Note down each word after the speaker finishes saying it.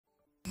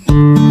Hey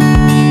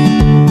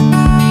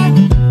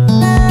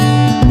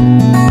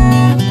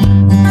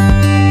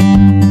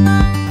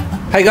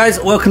guys,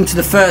 welcome to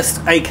the first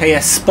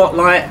AKS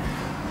Spotlight.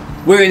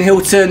 We're in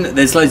Hilton.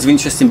 There's loads of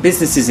interesting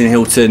businesses in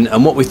Hilton,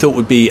 and what we thought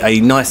would be a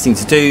nice thing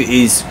to do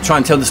is try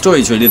and tell the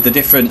stories really of the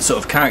different sort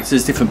of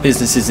characters, different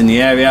businesses in the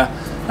area,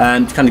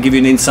 and kind of give you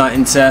an insight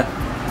into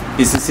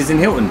businesses in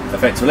Hilton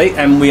effectively.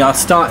 And we are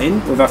starting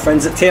with our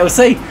friends at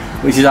TLC,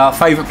 which is our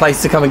favourite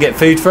place to come and get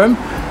food from.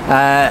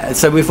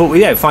 So we thought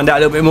we'd find out a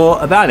little bit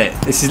more about it.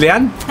 This is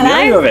Leanne.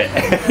 Hello. Of it.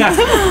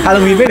 How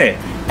long have you been here?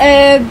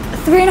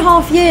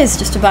 3.5 years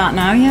just about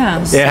now,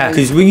 yeah. So. Yeah,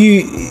 because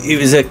it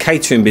was a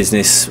catering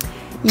business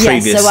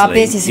previously. Yes, so our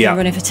business has been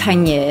running for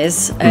 10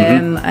 years,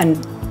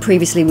 and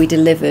previously we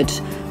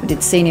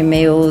did senior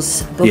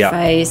meals,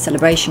 buffets,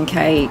 celebration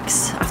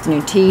cakes,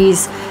 afternoon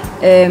teas.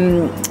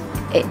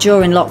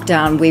 During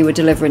lockdown we were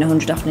delivering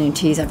 100 afternoon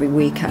teas every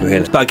weekend.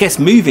 Really? But I guess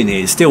moving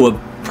here is still a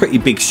pretty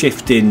big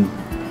shift in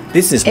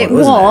business model,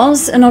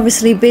 wasn't it? And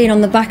obviously being on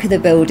the back of the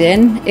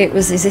building, it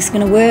was, is this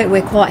going to work?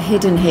 We're quite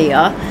hidden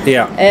here.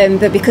 Yeah.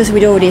 But because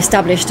we'd already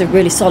established a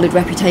really solid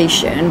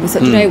reputation, we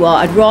thought, you know what,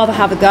 I'd rather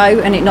have a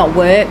go and it not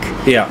work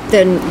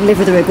than live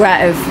with the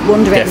regret of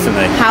wondering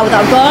how would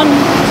that have gone.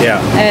 Yeah.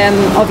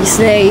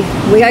 Obviously,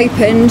 we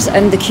opened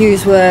and the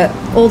queues were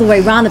all the way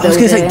around the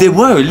building. I was going to say, there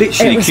were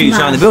literally queues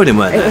around the building,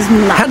 weren't there? It was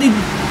mad. How did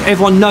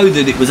everyone know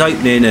that it was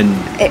opening? And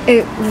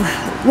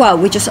well,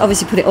 we just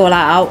obviously put it all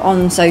out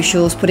on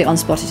socials, put it on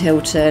Spotted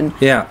Hilton.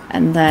 Yeah.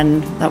 And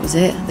then that was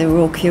it. They were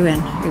all queuing.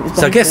 It was bonkers.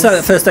 So I guess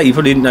that first day you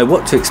probably didn't know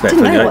what to expect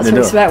when you opened the door.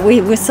 Expect. We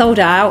were sold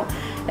out.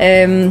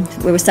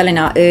 We were selling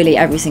out early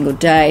every single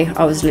day.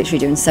 I was literally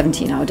doing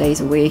 17-hour days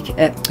a week.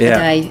 A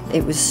day.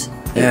 It was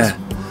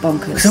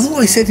bonkers. So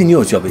what I said in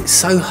your job, it's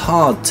so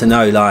hard to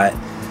know, like,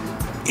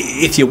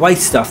 if you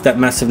waste stuff that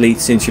massively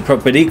eats into your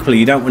profit, but equally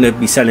you don't want to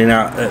be selling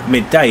out at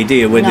midday, do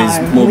you? When there's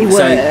more. We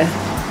were.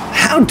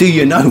 How do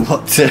you know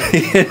what to,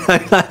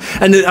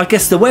 and I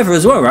guess the weather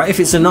as well, right? If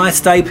it's a nice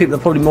day, people are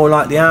probably more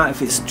likely out.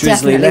 If it's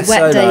drizzly, definitely. less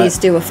Wet so. days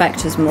do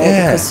affect us more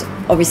because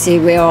obviously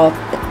we are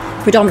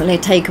predominantly a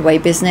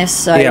takeaway business,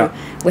 so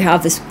we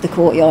have the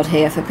courtyard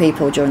here for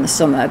people during the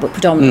summer, but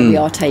predominantly we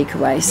are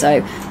takeaway,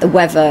 so the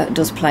weather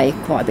does play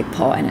quite a big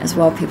part in it as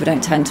well. People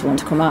don't tend to want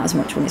to come out as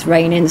much when it's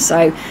raining,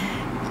 so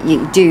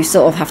you do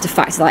sort of have to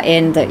factor that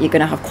in, that you're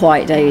going to have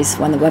quiet days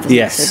when the weather's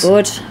not so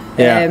good,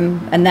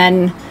 and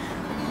then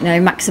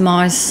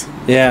maximise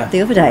the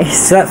other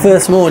days. So that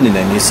first morning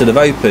then you sort of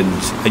opened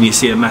and you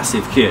see a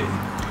massive queue.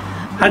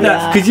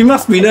 Because you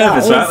must be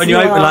nervous, right? When you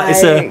open like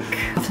it's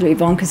absolutely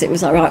bonkers. It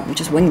was like, right, we'll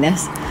just wing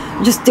this,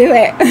 just do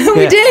it.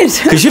 We did.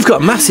 Because you've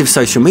got a massive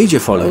social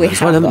media following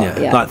as well, haven't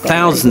you? Yeah, like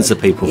thousands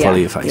of people follow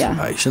your Facebook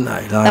page, don't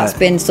they? That's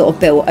been sort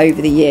of built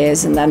over the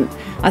years, and then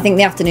I think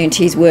the afternoon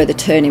teas were the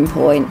turning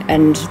point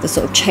and the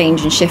sort of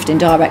change and shift in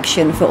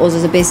direction for us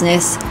as a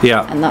business.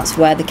 Yeah. And that's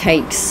where the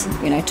cakes,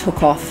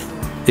 took off.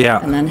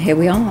 Yeah, and then here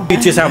we are. You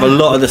just have a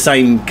lot of the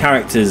same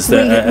characters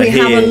that we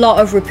have a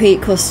lot of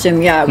repeat custom,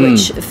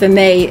 which for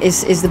me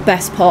is the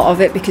best part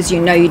of it, because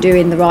you're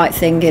doing the right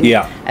thing and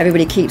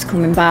everybody keeps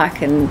coming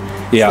back, and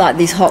like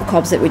these hot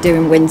cobs that we do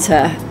in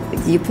winter,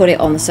 you put it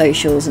on the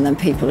socials and then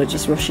people are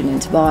just rushing in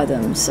to buy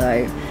them.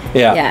 So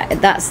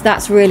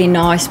that's really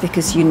nice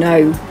because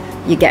you're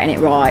getting it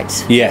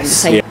right.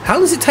 Yes. How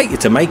long does it take you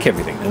to make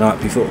everything the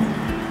night before?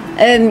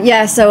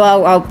 So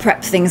I'll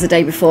prep things the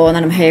day before, and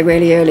then I'm here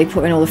really early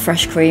putting all the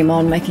fresh cream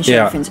on, making sure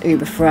everything's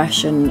uber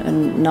fresh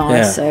and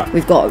nice. So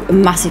we've got a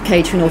massive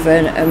catering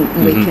oven,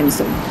 and we can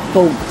sort of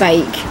bulk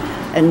bake,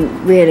 and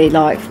really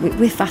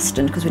we're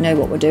fasting because we know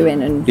what we're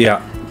doing, and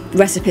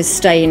recipes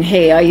stay in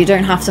here. You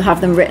don't have to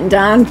have them written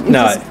down.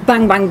 Just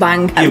bang, bang,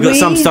 bang. You've got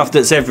some stuff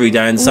that's every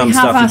day and some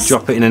stuff you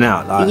drop it in and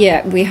out.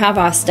 Yeah, we have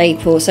our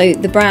staples. So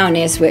the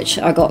brownies, which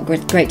I got a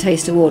great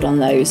taste award on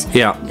those,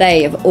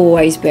 they have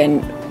always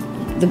been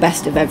the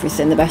best of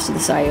everything, the best of the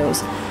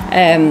sales.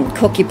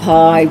 Cookie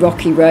pie,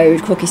 Rocky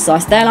Road, cookie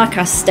slice, they're like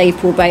our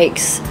staple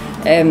bakes.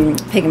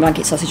 Pig and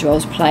blanket sausage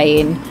rolls,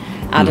 plain.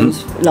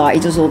 Adam's he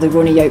does all the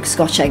runny yolk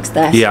Scotch eggs.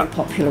 They're so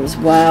popular as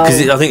well.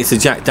 Because I think it's a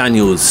Jack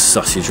Daniel's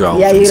sausage roll.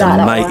 Yeah, you like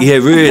that one. Yeah,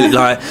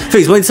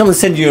 really. When someone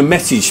sends you a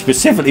message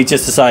specifically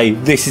just to say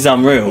this is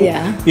unreal,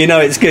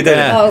 it's good.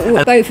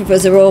 Well, both of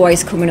us are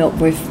always coming up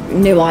with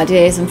new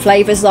ideas and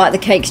flavours. Like the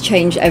cakes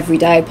change every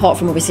day. Apart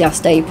from obviously our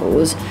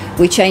staples,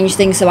 we change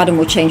things. So Adam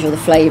will change all the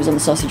flavours on the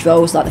sausage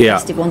rolls. Like the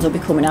festive ones will be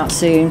coming out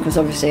soon, because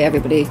obviously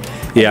everybody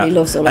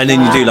loves all of that. And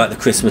then you do like the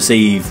Christmas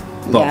Eve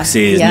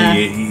boxes.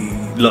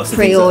 Lots of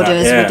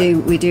pre-orders, like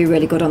that, we do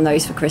really good on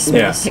those for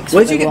Christmas.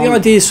 Where do you get the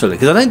ideas from?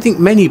 Because I don't think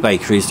many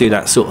bakeries do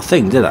that sort of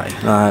thing, do they?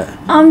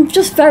 I'm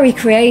just very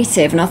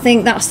creative, and I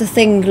think that's the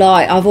thing.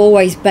 I've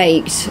always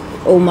baked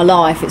all my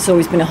life. It's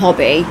always been a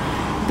hobby,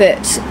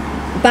 but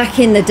back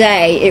in the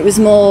day it was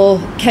more,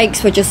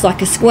 cakes were just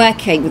like a square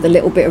cake with a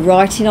little bit of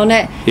writing on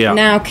it.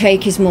 Now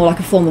cake is more like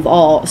a form of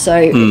art, so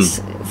it's,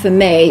 for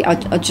me,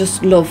 I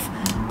just love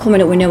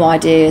coming up with new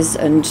ideas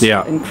and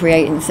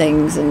creating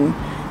things and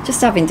just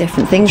having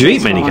different things. Do you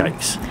eat many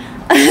cakes?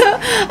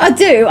 I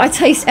do. I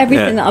taste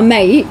everything that I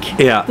make.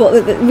 Yeah.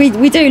 But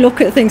we do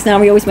look at things now.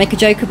 We always make a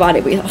joke about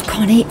it. But I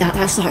can't eat that.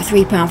 That's like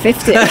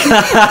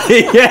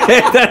 £3.50.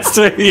 Yeah, that's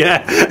true.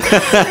 Yeah.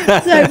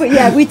 So, but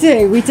yeah, we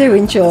do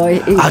enjoy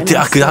eating.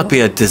 I'd be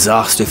a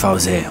disaster if I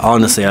was here.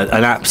 Honestly, an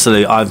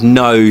absolute. I've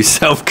no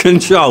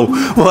self-control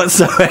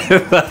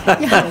whatsoever.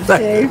 You have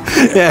to.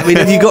 Yeah. I mean,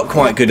 have you got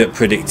quite good at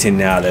predicting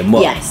now then?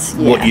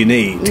 What you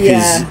need?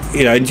 Because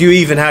you know, do you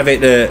even have it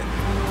that?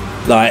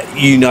 Like,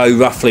 you know,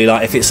 roughly,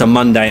 like if it's a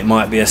Monday it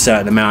might be a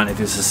certain amount,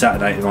 if it's a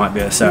Saturday it might be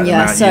a certain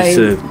amount.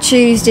 So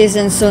Tuesdays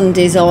and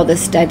Sundays are the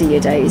steadier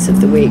days of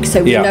the week,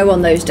 so we know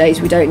on those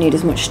days we don't need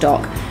as much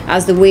stock.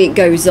 As the week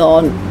goes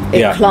on,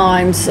 it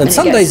climbs, and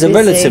Sundays are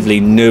relatively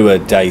newer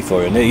day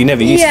for it. You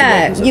never used to.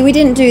 Yeah, we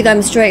didn't do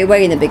them straight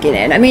away in the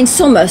beginning. I mean,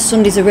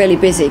 Sundays are really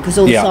busy because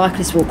all the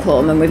cyclists will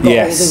come, and we've got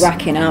all the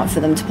racking out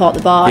for them to park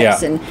the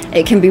bikes, and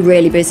it can be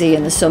really busy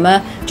in the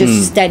summer,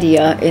 just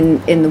steadier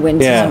in the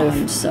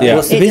winter. So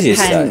what's the busiest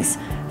depends.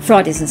 day?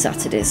 Fridays and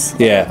Saturdays.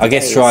 Yeah, I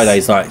guess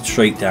Friday's like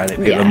treat down.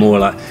 It's more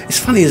like, it's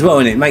funny as well,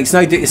 and it makes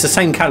it's the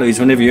same calories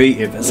whenever you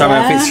eat it, but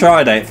somehow if it's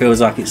Friday it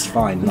feels like it's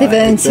fine. They've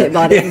earned it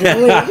by the end of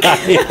the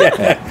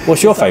week.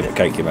 What's your favourite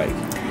cake you make?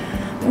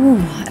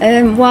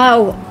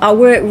 Well, I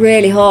work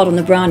really hard on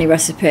the brownie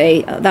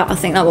recipe. I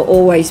think that will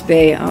always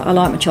be. I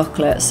like my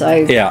chocolate,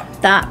 so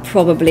that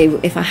probably,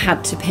 if I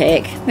had to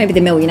pick, maybe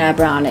the Millionaire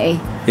Brownie.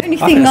 The only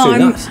thing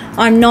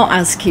I'm not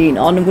as keen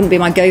on, and wouldn't be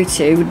my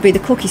go-to, would be the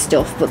cookie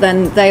stuff. But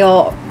then they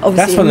are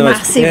obviously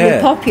massively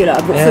popular.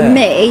 But for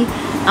me,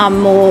 I'm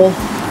more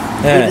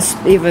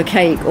either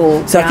cake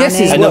or so brownie. I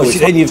guess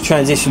then you've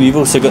transitioned. You've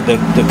also got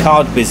the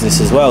card business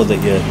as well that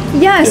you're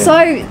doing.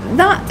 So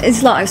that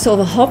is like sort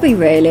of a hobby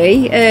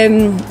really.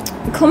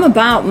 Come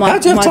about my. How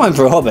do you have time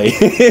for a hobby?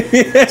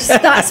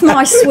 That's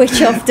my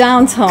switch off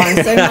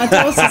downtime. So my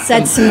daughter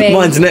said to me,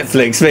 "Mine's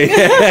Netflix." Me.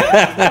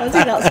 I do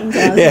that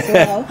sometimes as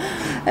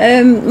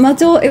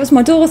well. It was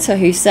my daughter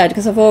who said,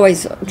 because I've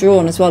always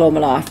drawn as well all my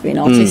life, being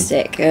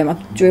artistic. I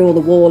drew all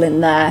the wall in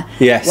there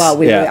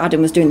while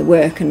Adam was doing the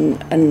work,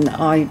 and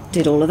I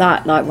did all of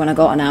that. Like when I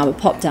got an hour,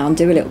 pop down,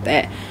 do a little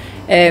bit.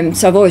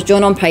 So I've always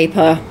drawn on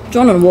paper,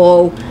 drawn on a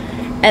wall.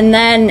 And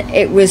then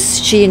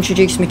she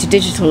introduced me to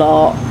digital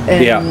art,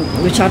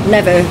 which I'd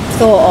never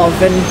thought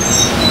of, and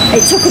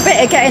it took a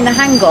bit of getting the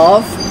hang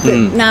of, but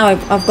now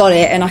I've got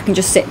it, and I can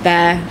just sit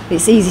there.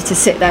 It's easy to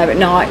sit there at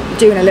night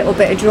doing a little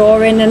bit of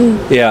drawing, and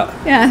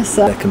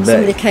so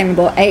somebody came and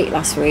bought 8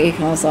 last week,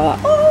 and I was like,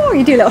 oh,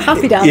 you do a little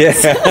happy dance.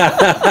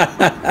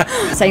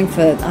 Same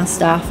for our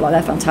staff, like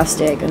they're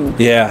fantastic, and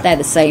they're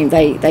the same.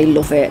 They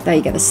love it.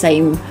 They get the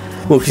same.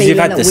 Well, because you've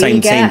had the same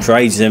team for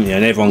ages, haven't you?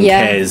 And everyone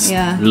cares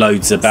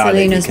loads about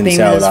Selena's it. You can been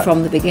tell with us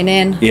from the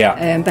beginning.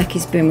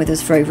 Becky's been with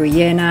us for over a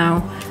year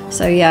now.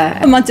 So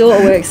and my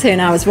daughter works here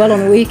now as well on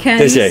the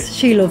weekends. Does she?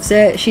 She loves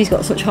it. She's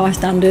got such high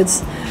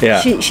standards.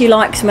 She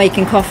likes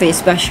making coffee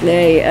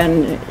especially,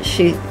 and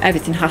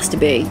everything has to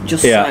be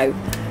just so.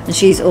 And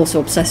she's also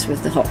obsessed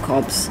with the hot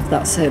cobs.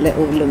 That's her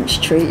little lunch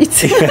treat.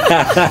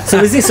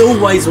 So was this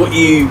always what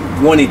you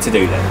wanted to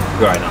do then,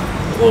 growing up?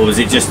 Or was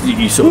it just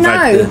you sort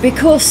of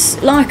because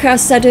like I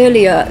said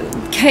earlier,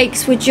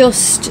 cakes were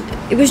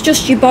it was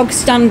just your bog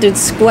standard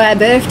square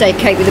birthday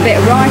cake with a bit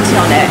of writing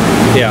on it.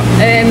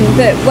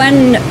 But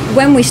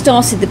when we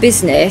started the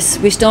business,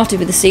 we started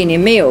with the senior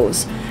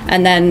meals,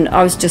 and then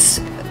I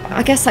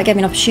guess that gave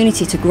me an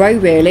opportunity to grow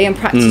really and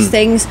practice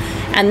things.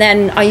 And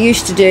then I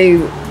used to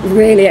do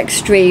really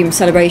extreme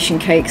celebration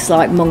cakes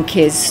like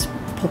monkeys,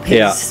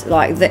 puppies,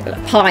 like the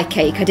pie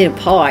cake. I did a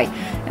pie,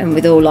 and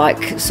with all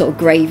like sort of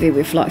gravy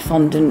with like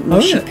fondant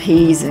mushy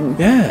peas and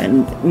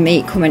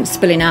meat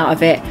spilling out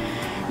of it.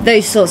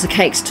 Those sorts of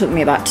cakes took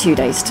me about 2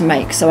 days to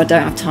make, so I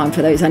don't have time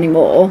for those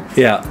anymore.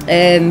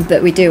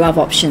 But we do have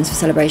options for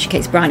celebration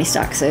cakes. Brownie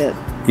stacks are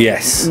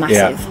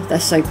massive. They're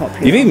so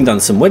popular. You've even done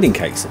some wedding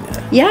cakes in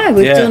there. Yeah,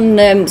 we've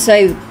done.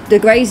 So the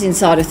grazing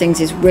side of things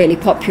is really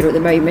popular at the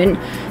moment.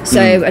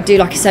 So I do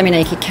like a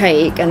semi-naked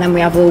cake, and then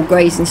we have all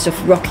grazing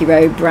stuff: Rocky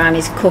Road,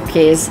 brownies,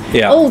 cookies.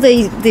 All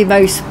the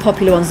most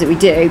popular ones that we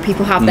do.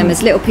 People have them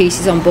as little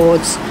pieces on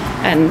boards,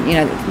 and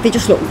they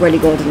just look really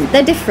good, and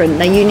they're different,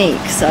 they're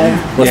unique. So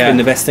what's been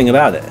the best thing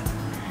about it?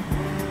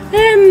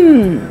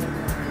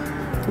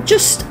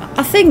 Just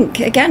I think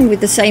again with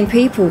the same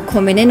people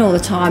coming in all the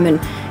time, and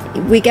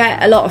we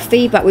get a lot of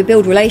feedback. We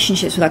build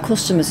relationships with our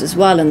customers as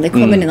well, and they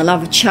come in and they'll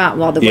have a chat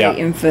while they're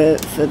waiting for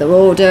their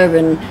order,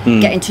 and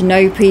getting to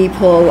know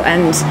people.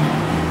 And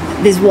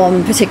there's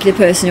one particular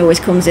person who always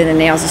comes in and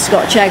he has a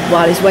Scotch egg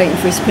while he's waiting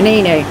for his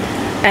panini,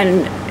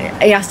 and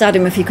he asked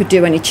Adam if he could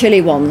do any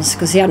chili ones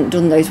because he hadn't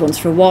done those ones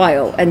for a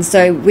while. And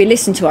so we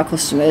listen to our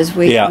customers,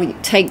 we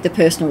take the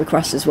personal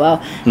requests as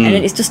well, and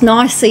it's just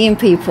nice seeing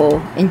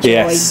people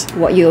enjoy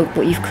what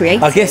you've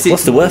created. I guess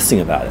what's the worst thing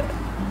about it?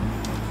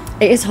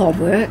 It is hard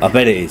work. I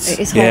bet it is. It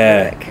is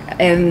hard work.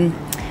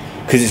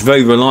 Because it's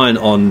very reliant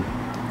on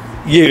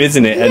you,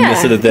 isn't it? And the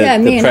sort of the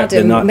me prep,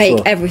 and Adam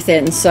make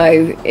everything,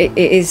 so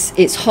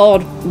it's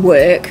hard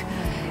work.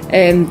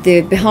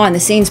 the behind the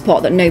scenes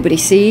part that nobody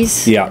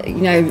sees. Yeah. You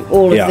know,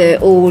 all of the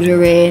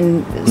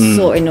ordering,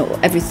 sorting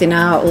everything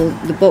out, all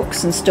the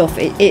books and stuff.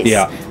 It's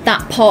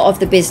that part of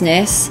the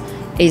business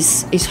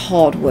is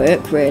hard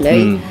work,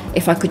 really.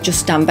 If I could just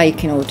stand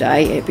baking all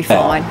day, it'd be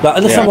fine.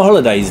 But the summer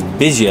holidays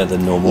busier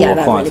than normal. Yeah,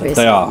 they're really busy.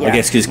 They are. Yeah. I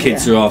guess because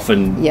kids are off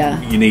and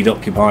you need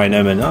occupying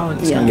them, and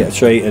it's going to get a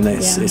treat, and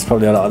it's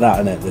probably a lot of that,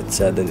 isn't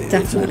it?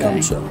 That it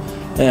comes from.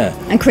 Yeah.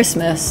 And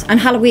Christmas and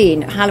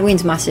Halloween.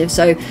 Halloween's massive,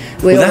 so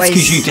that's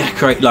because you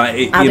decorate, like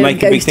you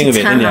make a big thing of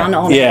it,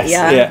 don't you?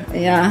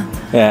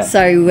 Yeah.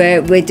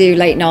 So we do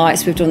late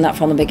nights. We've done that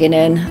from the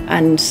beginning,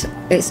 and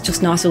it's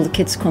just nice. All the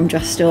kids come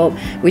dressed up.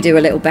 We do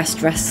a little best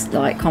dressed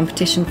like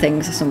competition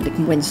thing, so somebody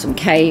can win some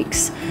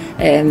cakes.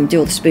 Do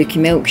all the spooky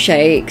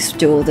milkshakes.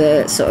 Do all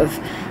the sort of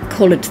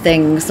coloured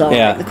things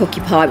like the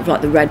cookie pie with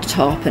like the red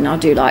top, and I'll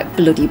do like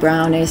bloody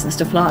brownies and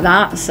stuff like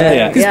that. So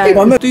because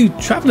people do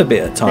travel a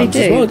bit at times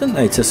as well, don't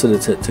they, to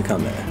sort of to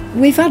come here?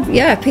 We've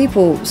had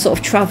people sort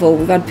of travel.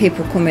 We've had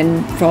people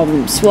coming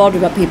from Swad,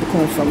 we've had people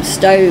coming from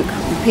Stoke.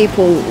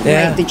 People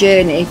make the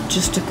journey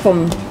just to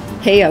come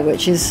here,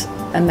 which is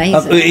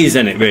amazing. It is,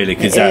 isn't it, really?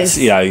 Because that's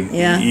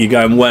you're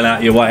going well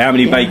out your way. How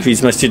many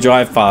bakeries must you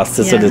drive past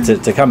to sort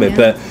of to come here?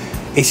 But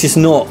it's just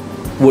not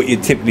what you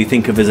typically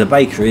think of as a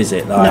baker, is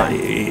it? Like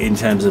in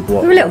terms of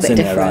what we're a little bit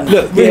different.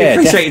 Look, really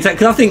appreciate it,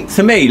 because I think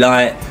to me,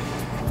 like,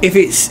 if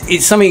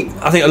it's something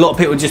I think a lot of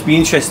people would just be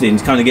interested in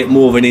to kind of get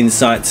more of an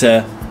insight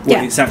to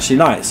what it's actually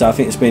like. So I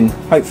think it's been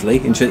hopefully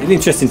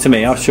interesting to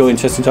me. I'm sure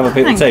interesting to other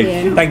people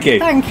too. Thank you.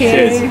 Thank you.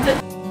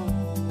 Cheers.